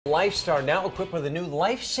LifeStar now equipped with a new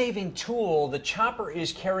life-saving tool. The chopper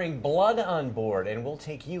is carrying blood on board, and we'll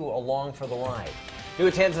take you along for the ride. New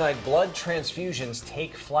at 10 tonight, blood transfusions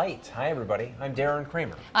take flight. Hi, everybody. I'm Darren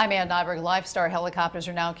Kramer. I'm Ann Nyberg. LifeStar helicopters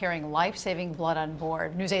are now carrying life-saving blood on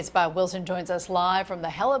board. News 8's Bob Wilson joins us live from the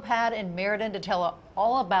helipad in Meriden to tell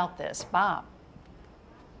all about this. Bob.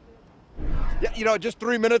 Yeah, just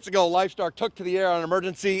 3 minutes ago, LifeStar took to the air on an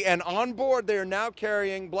emergency, and on board they are now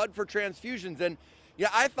carrying blood for transfusions. And yeah,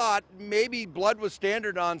 I thought maybe blood was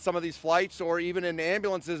standard on some of these flights or even in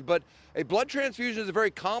ambulances, but a blood transfusion is a very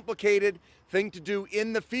complicated thing to do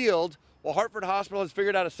in the field. Well, Hartford Hospital has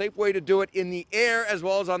figured out a safe way to do it in the air as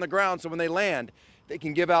well as on the ground, so when they land, they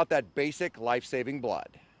can give out that basic life-saving blood.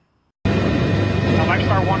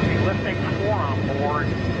 LifeStar 1 be lifting 4 on board.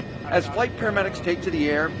 As flight paramedics take to the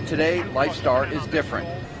air, today LifeStar is different.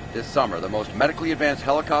 This summer, the most medically advanced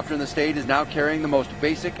helicopter in the state is now carrying the most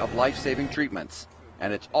basic of life-saving treatments,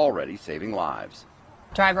 and it's already saving lives.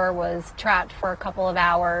 Driver was trapped for a couple of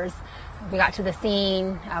hours. We got to the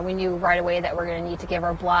scene. We knew right away that we're going to need to give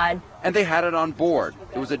her blood. And they had it on board.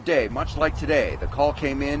 It was a day much like today. The call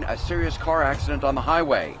came in, a serious car accident on the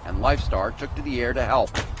highway, and LifeStar took to the air to help.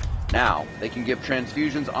 Now they can give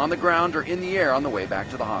transfusions on the ground or in the air on the way back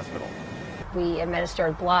to the hospital. We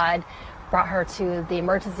administered blood, brought her to the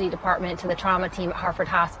emergency department, to the trauma team at Hartford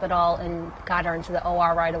Hospital, and got her into the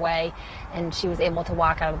OR right away, and she was able to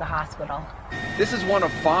walk out of the hospital. This is one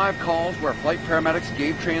of 5 calls where flight paramedics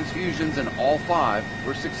gave transfusions, and all 5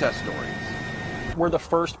 were success stories. We're the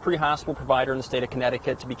first pre-hospital provider in the state of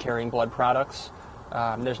Connecticut to be carrying blood products.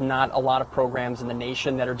 There's not a lot of programs in the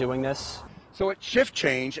nation that are doing this. So at shift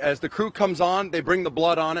change, as the crew comes on, they bring the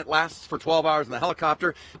blood on. It lasts for 12 hours in the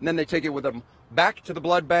helicopter, and then they take it with them back to the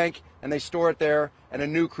blood bank, and they store it there, and a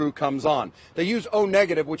new crew comes on. They use O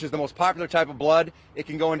negative, which is the most popular type of blood. It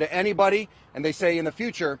can go into anybody, and they say in the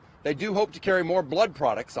future, they do hope to carry more blood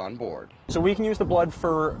products on board. So we can use the blood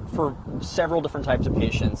for several different types of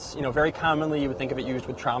patients. Very commonly you would think of it used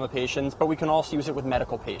with trauma patients, but we can also use it with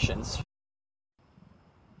medical patients.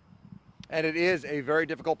 And it is a very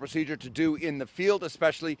difficult procedure to do in the field,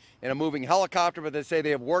 especially in a moving helicopter, but they say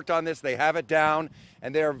they have worked on this, they have it down,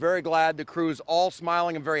 and they are very glad. The crew is all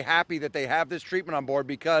smiling and very happy that they have this treatment on board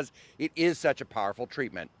because it is such a powerful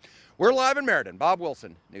treatment. We're live in Meriden. Bob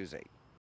Wilson, News 8.